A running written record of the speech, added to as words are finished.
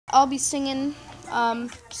I'll be singing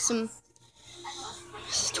some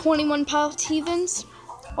 21 Pilots Heathens.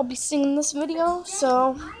 I'll be singing this video,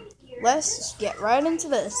 so let's just get right into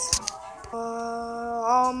this.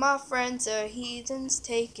 All my friends are heathens,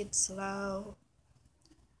 take it slow.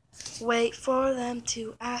 Wait for them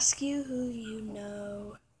to ask you who you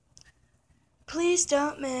know. Please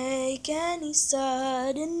don't make any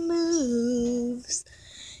sudden moves.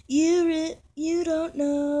 You don't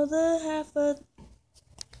know the half of.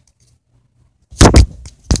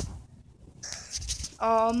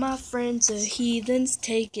 All my friends are heathens,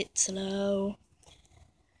 take it slow.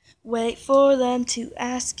 Wait for them to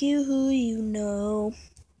ask you who you know.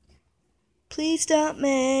 Please don't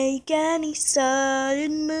make any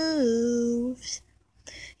sudden moves.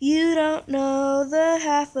 You don't know the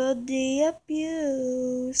half of the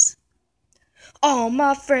abuse. All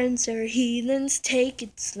my friends are heathens, take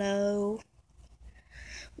it slow.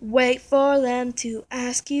 Wait for them to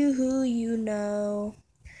ask you who you know.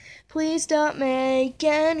 Please don't make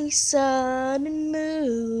any sudden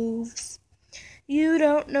moves. You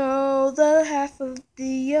don't know the half of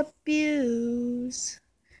the abuse.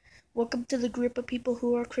 Welcome to the group of people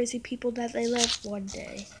who are crazy people that they left one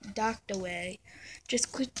day, docked away.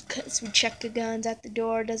 Just because we check the guns at the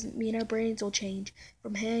door doesn't mean our brains will change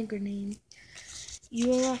from hand grenade.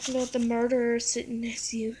 You won't laugh at the murderer sitting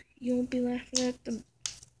next to you. You won't be laughing at the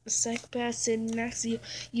psychopath sitting next to you.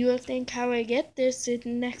 You will think how I get this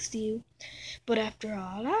sitting next to you. But after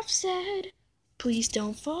all I've said, please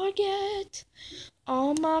don't forget.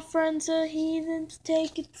 All my friends are heathens,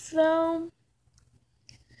 take it slow.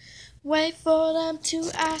 Wait for them to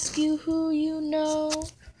ask you who you know.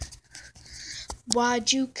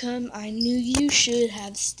 Why'd you come? I knew you should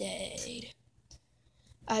have stayed.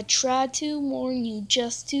 I tried to warn you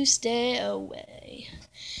just to stay away.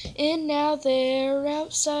 And now they're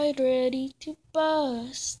outside ready to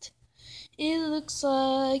bust. It looks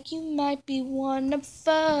like you might be one of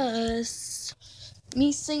us.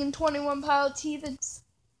 Me singing 21 Pilots Heathens.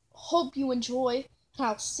 Hope you enjoy. And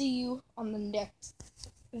I'll see you on the next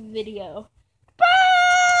video.